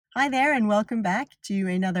Hi there, and welcome back to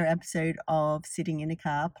another episode of Sitting in a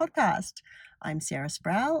Car podcast. I'm Sarah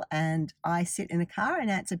Sproul, and I sit in a car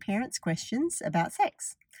and answer parents' questions about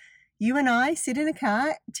sex. You and I sit in a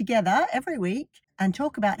car together every week and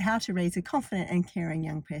talk about how to raise a confident and caring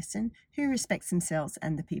young person who respects themselves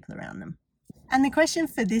and the people around them. And the question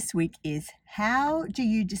for this week is, how do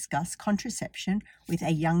you discuss contraception with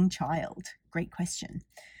a young child? Great question.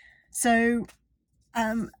 So,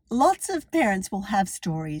 lots of parents will have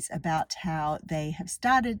stories about how they have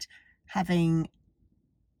started having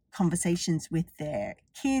conversations with their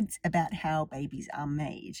kids about how babies are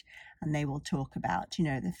made. And they will talk about,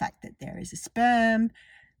 the fact that there is a sperm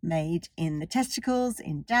made in the testicles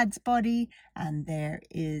in dad's body, and there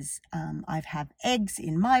is, I have eggs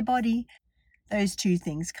in my body. Those two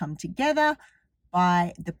things come together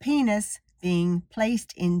by the penis being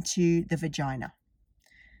placed into the vagina.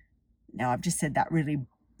 Now, I've just said that really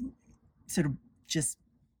sort of just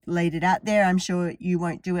laid it out there. I'm sure you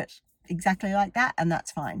won't do it exactly like that, and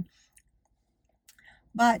that's fine.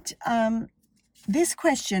 But this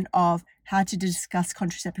question of how to discuss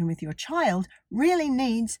contraception with your child really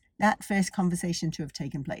needs that first conversation to have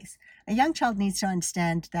taken place. A young child needs to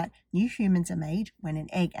understand that new humans are made when an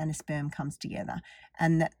egg and a sperm comes together,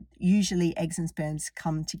 and that usually eggs and sperms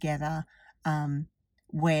come together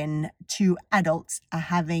when two adults are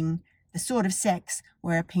having the sort of sex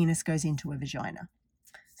where a penis goes into a vagina.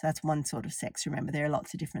 So that's one sort of sex. Remember, there are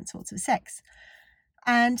lots of different sorts of sex.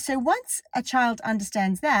 And so once a child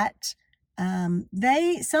understands that,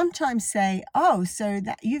 they sometimes say, "Oh, so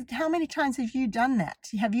that how many times have you done that?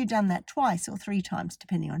 Have you done that twice or three times,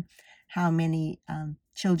 depending on how many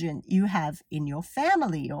children you have in your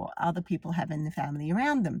family or other people have in the family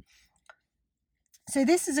around them?" So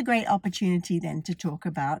this is a great opportunity then to talk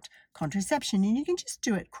about contraception, and you can just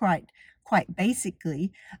do it quite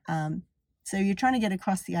basically. So you're trying to get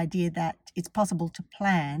across the idea that it's possible to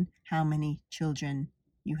plan how many children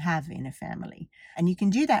you have in a family, and you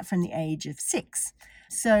can do that from the age of 6.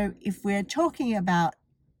 So if we're talking about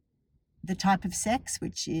the type of sex,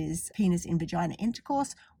 which is penis in vagina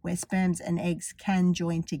intercourse, where sperms and eggs can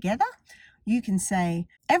join together, you can say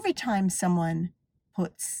every time someone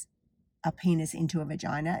puts a penis into a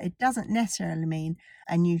vagina, it doesn't necessarily mean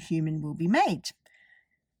a new human will be made.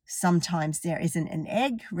 Sometimes there isn't an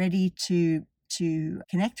egg ready to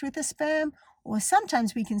connect with the sperm, or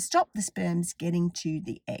sometimes we can stop the sperms getting to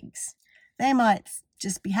the eggs. They might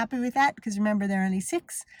just be happy with that because remember they're only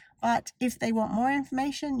 6, but if they want more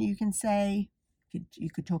information, you can say, you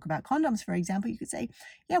could talk about condoms, for example. You could say,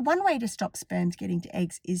 yeah, one way to stop sperms getting to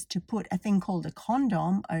eggs is to put a thing called a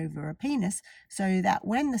condom over a penis so that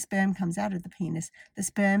when the sperm comes out of the penis, the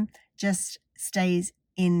sperm just stays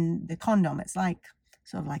in the condom. It's like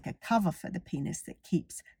sort of like a cover for the penis that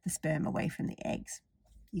keeps the sperm away from the eggs.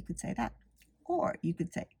 You could say that. Or you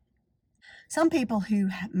could say, some people who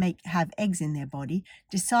have eggs in their body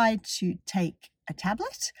decide to take a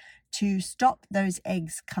tablet to stop those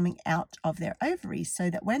eggs coming out of their ovaries so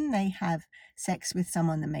that when they have sex with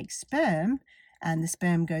someone that makes sperm and the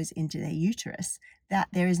sperm goes into their uterus, that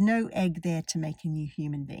there is no egg there to make a new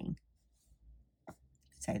human being.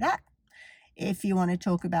 Say that. If you want to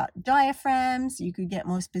talk about diaphragms, you could get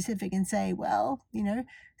more specific and say, well,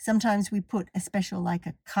 sometimes we put a special like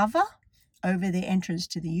a cover over the entrance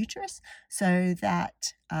to the uterus so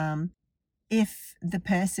that if the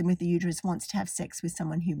person with the uterus wants to have sex with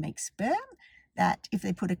someone who makes sperm, that if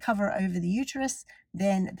they put a cover over the uterus,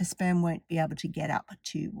 then the sperm won't be able to get up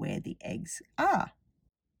to where the eggs are.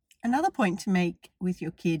 Another point to make with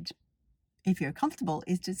your kid, if you're comfortable,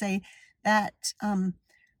 is to say that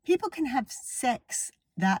people can have sex.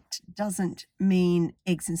 That doesn't mean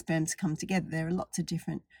eggs and sperms come together. There are lots of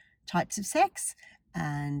different types of sex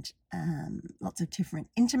and lots of different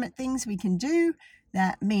intimate things we can do.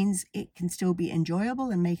 That means it can still be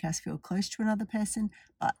enjoyable and make us feel close to another person,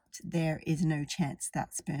 but there is no chance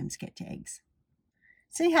that sperms get to eggs.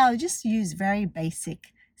 See how I just use very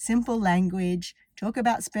basic, simple language, talk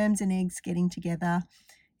about sperms and eggs getting together.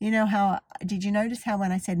 Did you notice how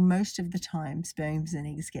when I said most of the time sperms and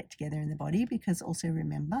eggs get together in the body? Because also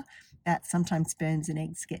remember that sometimes sperms and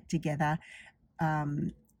eggs get together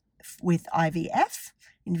with IVF,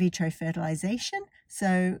 in vitro fertilization.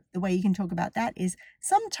 So the way you can talk about that is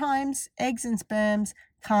sometimes eggs and sperms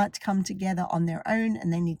can't come together on their own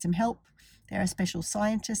and they need some help. There are special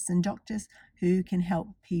scientists and doctors who can help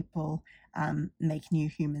people make new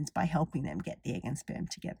humans by helping them get the egg and sperm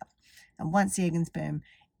together. And once the egg and sperm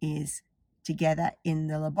is together in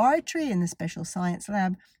the laboratory, in the special science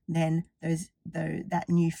lab, then that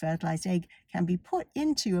new fertilized egg can be put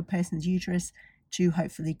into a person's uterus to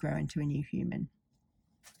hopefully grow into a new human.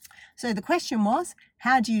 So the question was,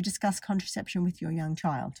 how do you discuss contraception with your young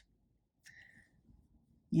child?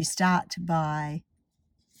 You start by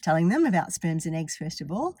telling them about sperms and eggs first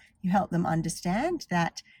of all. You help them understand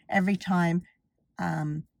that every time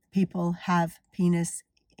people have penis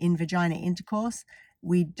in vagina intercourse,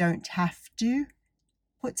 we don't have to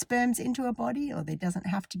put sperms into a body, or there doesn't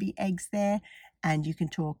have to be eggs there, and you can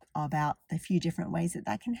talk about the few different ways that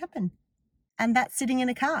that can happen. And that's Sitting in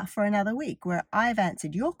a Car for another week, where I've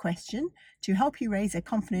answered your question to help you raise a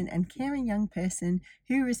confident and caring young person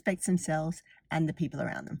who respects themselves and the people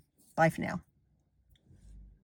around them. Bye for now.